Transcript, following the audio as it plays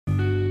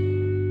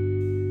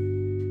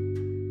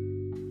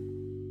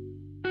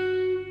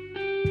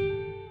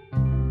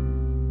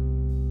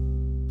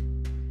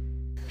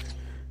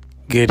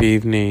Good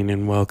evening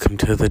and welcome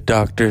to the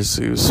Dr.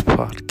 Zeus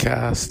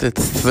podcast.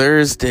 It's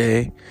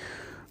Thursday,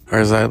 or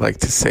as I like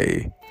to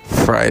say,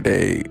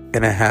 Friday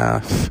and a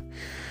half.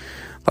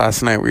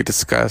 Last night we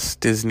discussed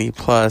Disney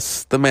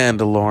Plus, The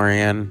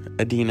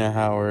Mandalorian, Adina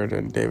Howard,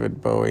 and David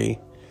Bowie.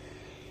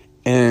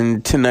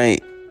 And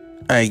tonight,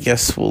 I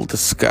guess we'll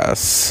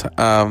discuss,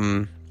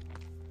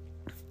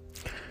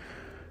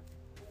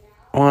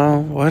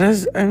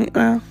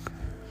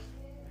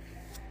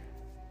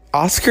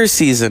 Oscar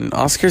season.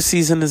 Oscar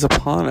season is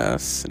upon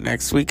us.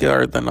 Next week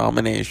are the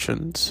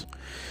nominations.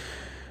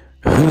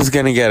 Who's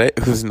gonna get it?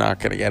 Who's not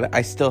gonna get it?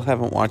 I still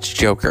haven't watched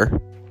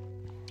Joker.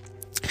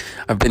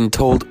 I've been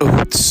told,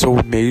 it's so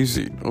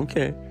amazing.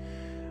 Okay.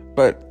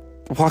 But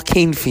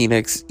Joaquin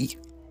Phoenix,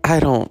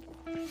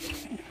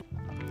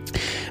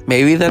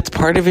 maybe that's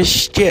part of his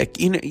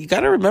shtick. You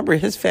gotta remember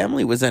his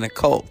family was in a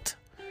cult.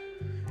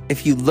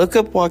 If you look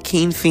up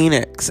Joaquin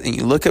Phoenix and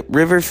you look up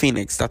River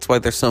Phoenix, that's why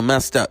they're so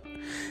messed up.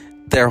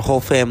 Their whole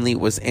family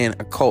was in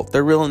a cult.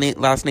 Their real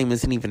last name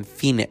isn't even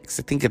Phoenix.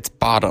 I think it's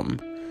Bottom.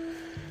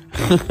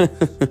 I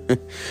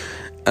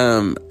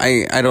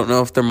don't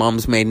know if their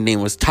mom's maiden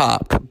name was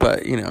Top,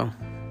 but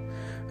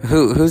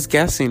who's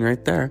guessing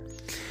right there?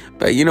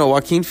 But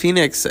Joaquin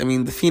Phoenix,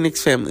 the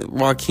Phoenix family,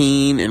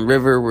 Joaquin and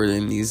River were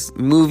in these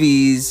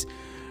movies.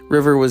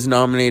 River was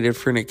nominated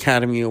for an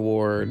Academy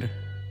Award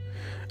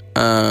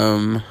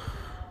for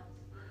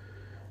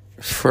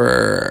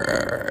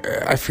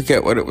I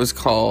forget what it was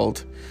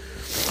called.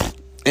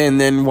 And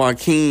then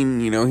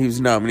Joaquin, he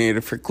was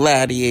nominated for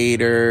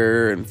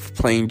Gladiator and for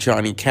playing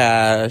Johnny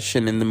Cash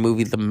and in the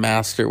movie The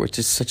Master, which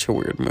is such a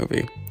weird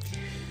movie.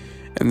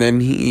 And then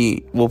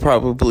he will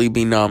probably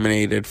be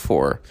nominated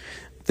for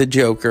the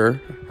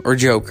Joker, I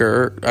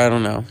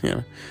don't know,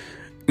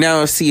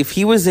 Now, see, if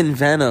he was in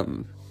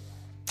Venom,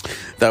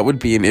 that would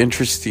be an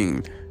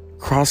interesting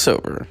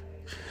crossover.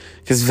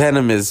 Because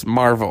Venom is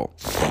Marvel.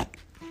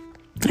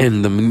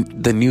 And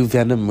the new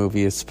Venom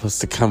movie is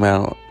supposed to come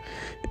out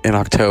in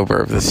October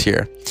of this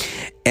year.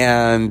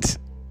 And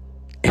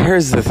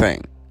here's the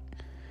thing.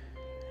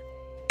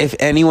 If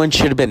anyone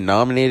should have been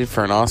nominated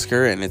for an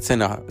Oscar and it's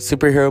in a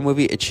superhero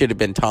movie, it should have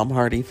been Tom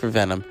Hardy for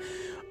Venom.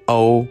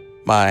 Oh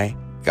my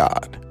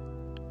God.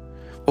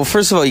 Well,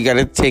 first of all, you got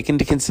to take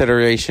into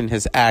consideration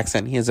his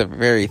accent. He has a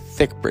very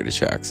thick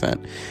British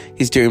accent.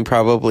 He's doing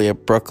probably a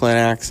Brooklyn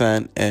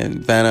accent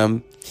in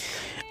Venom.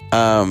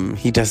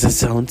 He does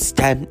his own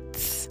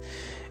stunts.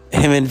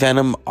 Him and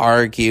Venom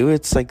argue.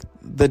 It's like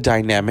the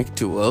dynamic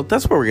duo.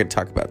 That's what we're going to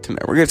talk about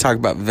tonight. We're going to talk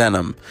about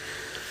Venom.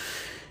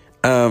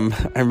 I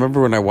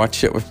remember when I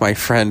watched it with my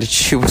friend,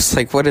 she was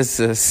like, what is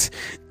this?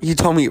 You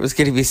told me it was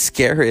going to be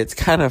scary. It's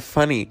kind of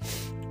funny.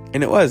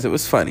 And it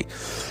was funny.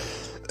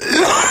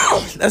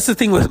 That's the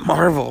thing with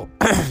Marvel.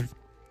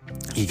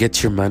 You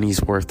get your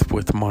money's worth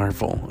with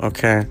Marvel,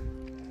 okay?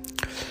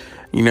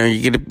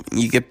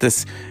 You get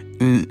this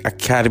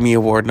Academy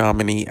Award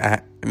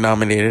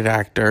nominated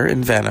actor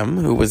in Venom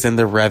who was in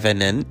The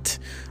Revenant.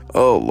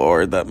 Oh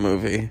Lord, that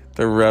movie,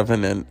 The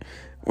Revenant,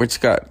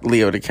 which got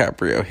Leo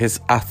DiCaprio his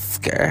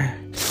Oscar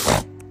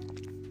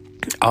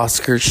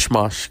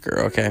Schmosker.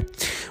 Okay,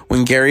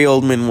 when Gary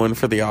Oldman won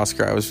for the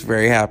Oscar, I was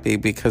very happy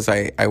because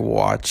I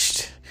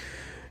watched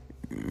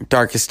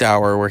Darkest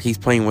Hour where he's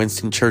playing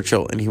Winston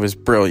Churchill and he was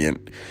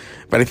brilliant.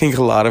 But I think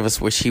a lot of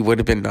us wish he would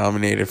have been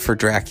nominated for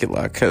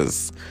Dracula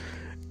because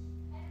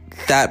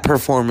that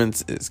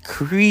performance is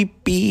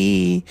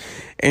creepy,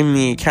 and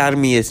the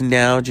Academy is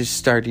now just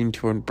starting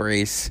to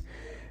embrace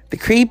the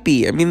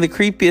creepy. The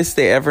creepiest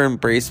they ever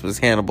embraced was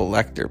Hannibal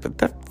Lecter,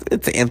 but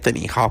it's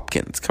Anthony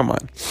Hopkins. Come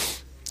on.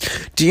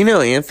 Do you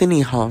know Anthony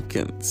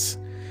Hopkins?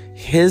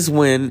 His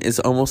win is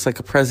almost like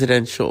a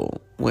presidential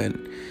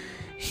win.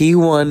 He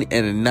won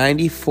in a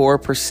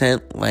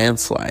 94%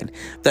 landslide.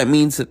 That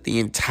means that the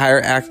entire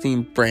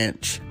acting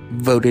branch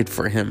voted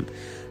for him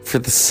for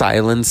The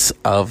Silence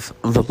of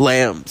the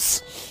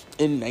Lambs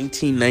in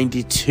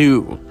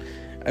 1992.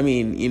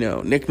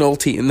 Nick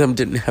Nolte and them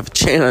didn't have a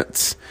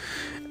chance.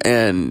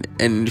 And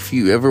if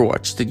you ever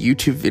watch the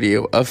YouTube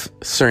video of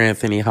Sir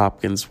Anthony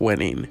Hopkins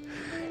winning,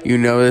 you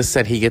notice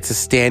that he gets a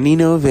standing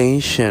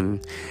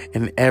ovation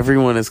and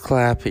everyone is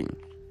clapping.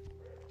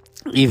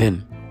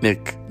 Even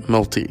Nick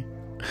Nolte,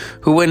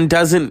 who when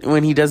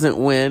he doesn't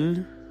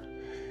win,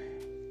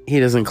 he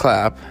doesn't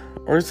clap.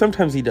 Or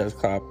sometimes he does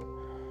clap.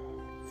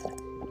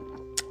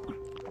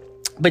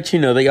 But the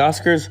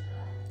Oscars,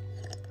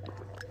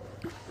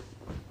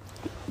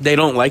 they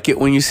don't like it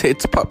when you say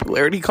it's a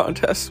popularity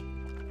contest.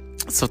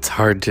 So it's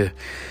hard to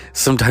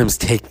sometimes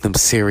take them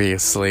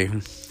seriously.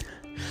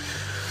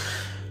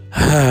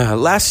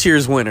 Last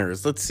year's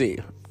winners, let's see.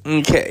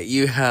 Okay,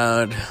 you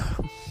had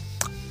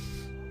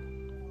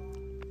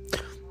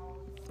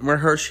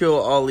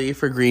Mahershala Ali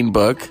for Green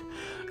Book.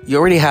 You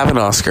already have an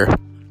Oscar.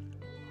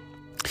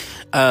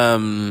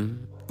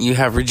 You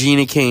have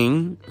Regina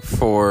King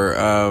for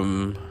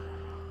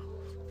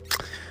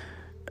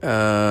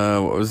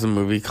what was the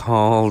movie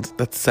called?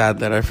 That's sad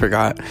that I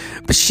forgot.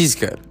 But she's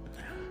good.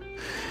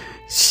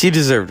 She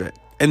deserved it.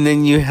 And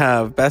then you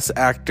have Best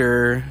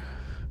Actor.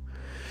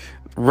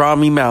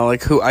 Rami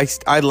Malek, who I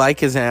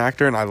like as an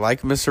actor and I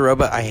like Mr.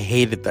 Robot. I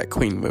hated that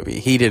Queen movie.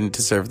 He didn't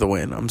deserve the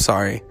win. I'm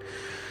sorry.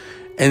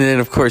 And then,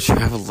 of course, you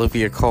have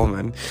Olivia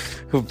Colman,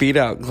 who beat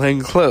out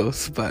Glenn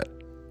Close, but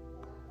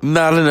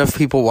not enough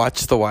people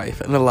watched The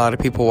Wife, and a lot of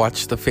people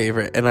watched The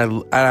Favorite, and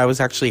I was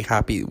actually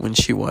happy when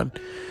she won.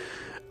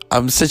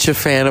 I'm such a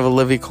fan of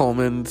Olivia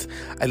Colman's.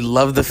 I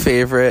love The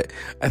Favorite.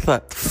 I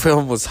thought the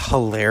film was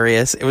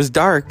hilarious. It was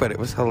dark, but it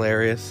was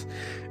hilarious.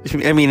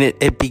 I mean,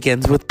 it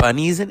begins with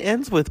bunnies and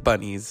ends with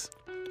bunnies,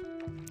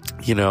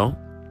 you know?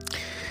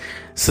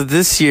 So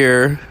this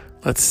year,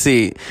 let's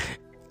see.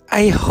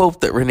 I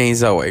hope that Renee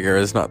Zellweger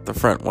is not the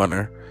front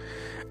runner.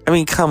 I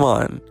mean, come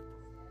on.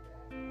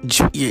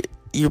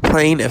 You're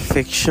playing a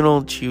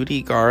fictional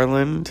Judy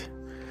Garland?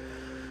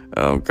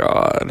 Oh,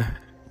 God.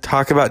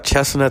 Talk about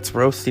chestnuts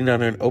roasting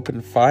on an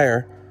open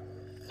fire.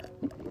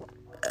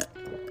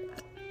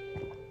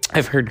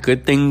 I've heard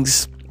good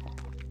things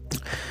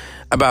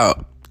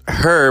about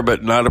her,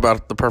 but not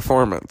about the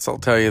performance. I'll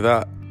tell you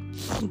that.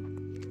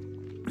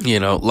 You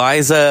know,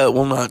 Liza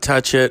will not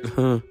touch it.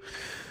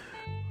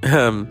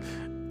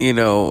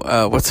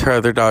 What's her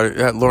other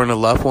daughter? Lorna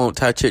Luff won't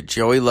touch it.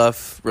 Joey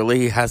Luff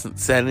really hasn't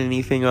said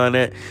anything on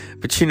it.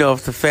 But you know,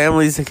 if the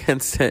family's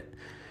against it,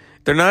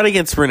 they're not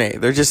against Renee.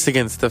 They're just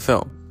against the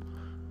film.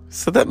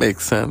 So that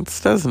makes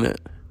sense, doesn't it?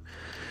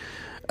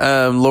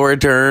 Laura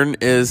Dern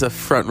is a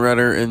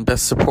frontrunner in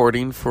Best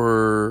Supporting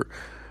for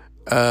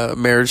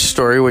Marriage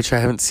Story, which I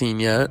haven't seen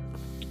yet.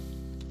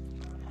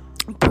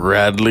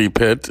 Bradley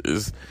Pitt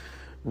is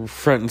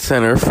front and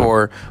center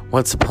for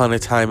Once Upon a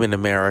Time in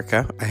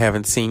America. I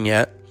haven't seen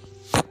yet.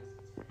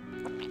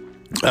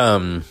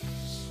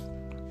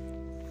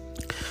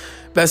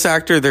 Best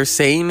Actor, they're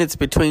saying it's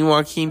between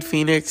Joaquin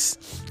Phoenix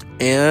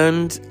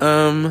and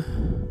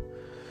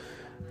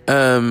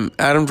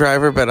Adam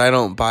Driver, but I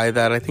don't buy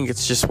that. I think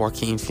it's just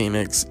Joaquin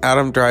Phoenix.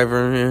 Adam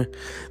Driver,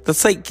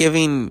 that's like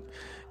giving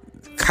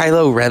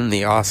Kylo Ren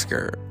the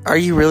Oscar. Are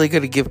you really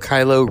going to give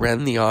Kylo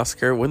Ren the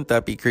Oscar? Wouldn't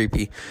that be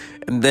creepy?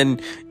 And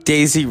then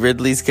Daisy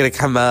Ridley's going to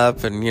come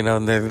up and, you know,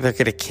 they're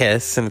going to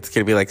kiss and it's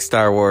going to be like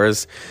Star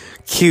Wars.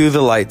 Cue the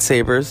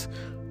lightsabers.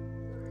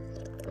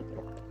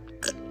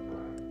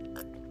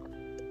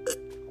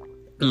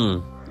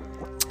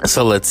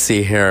 So let's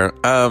see here.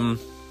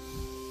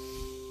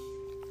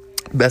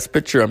 Best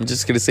Picture, I'm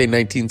just going to say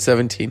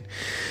 1917.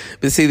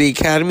 But see, the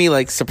Academy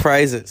likes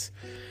surprises.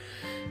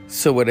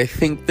 So what I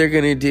think they're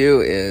going to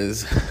do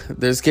is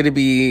there's going to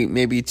be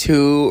maybe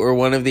two or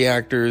one of the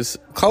actors.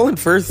 Colin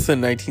Firth in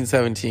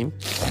 1917,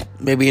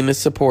 maybe in the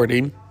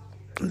supporting.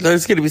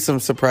 There's going to be some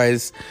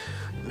surprise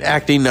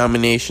acting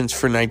nominations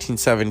for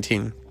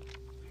 1917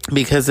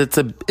 because it's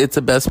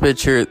a Best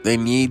Picture. They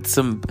need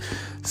some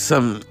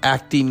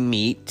acting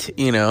meat,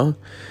 you know.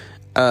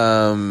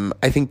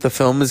 I think the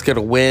film is going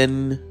to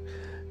win.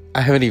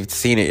 I haven't even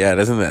seen it yet.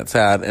 Isn't that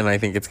sad? And I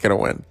think it's going to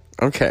win.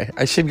 Okay,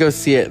 I should go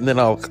see it, and then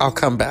I'll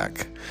come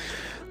back.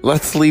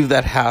 Let's leave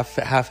that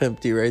half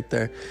empty right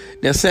there.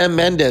 Now, Sam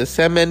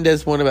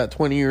Mendes won about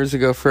 20 years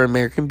ago for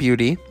American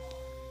Beauty.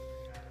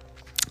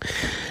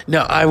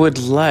 Now, I would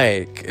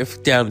like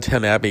if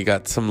Downton Abbey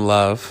got some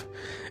love,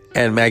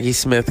 and Maggie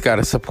Smith got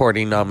a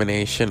supporting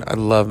nomination. I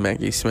love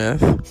Maggie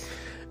Smith.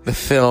 The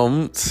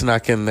film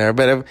snuck in there,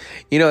 but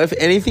if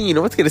anything, you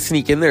know what's going to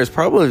sneak in there is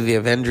probably the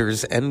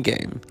Avengers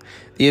Endgame.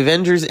 The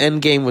Avengers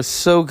Endgame was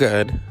so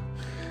good.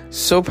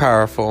 So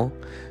powerful,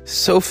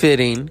 so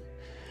fitting.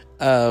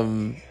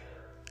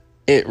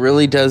 It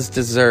really does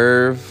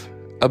deserve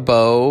a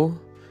bow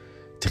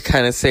to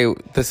kind of say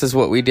this is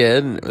what we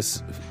did, and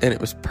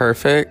it was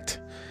perfect.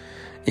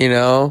 You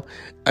know,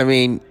 I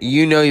mean,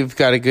 you've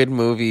got a good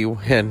movie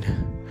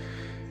when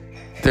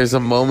there's a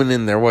moment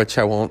in there, which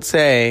I won't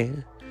say,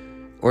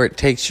 where it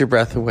takes your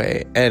breath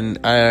away. And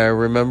I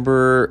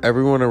remember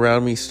everyone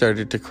around me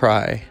started to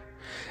cry.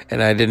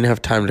 And I didn't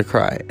have time to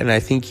cry. And I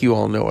think you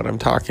all know what I'm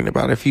talking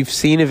about. If you've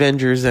seen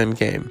Avengers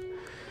Endgame,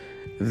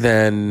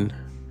 then,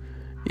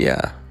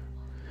 yeah.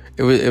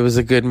 It was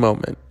a good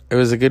moment. It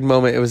was a good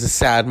moment. It was a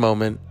sad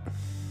moment.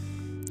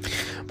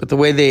 But the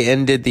way they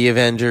ended the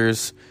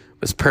Avengers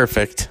was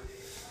perfect.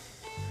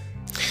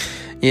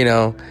 You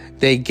know,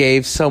 they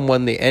gave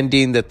someone the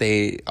ending that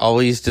they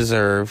always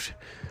deserved.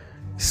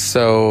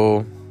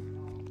 So,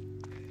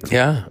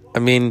 yeah. I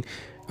mean,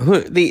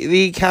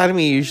 the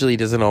Academy usually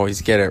doesn't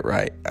always get it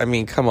right. I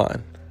mean, come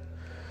on.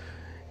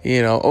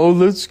 You know,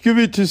 let's give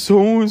it to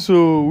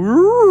so-and-so.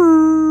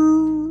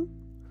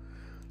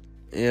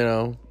 You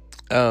know,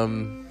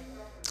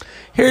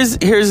 here's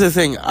the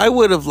thing. I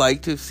would have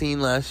liked to have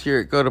seen last year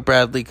it go to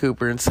Bradley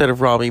Cooper instead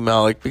of Rami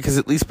Malek, because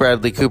at least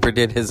Bradley Cooper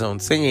did his own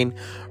singing.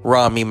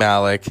 Rami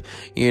Malek,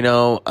 you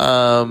know,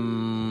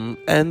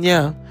 and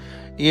yeah,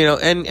 you know,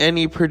 and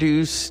he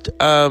produced,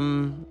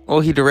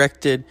 he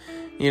directed,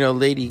 you know,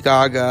 Lady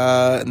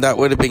Gaga, and that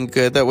would have been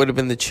good. That would have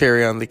been the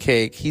cherry on the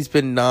cake. He's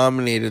been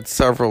nominated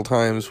several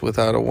times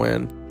without a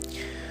win.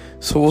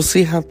 So we'll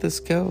see how this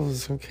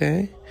goes,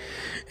 okay?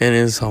 And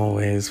as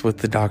always, with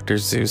the Dr.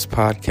 Zeus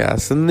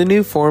podcast and the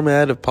new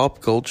format of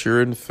pop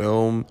culture and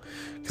film,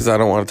 because I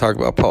don't want to talk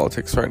about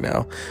politics right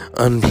now,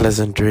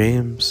 unpleasant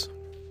dreams.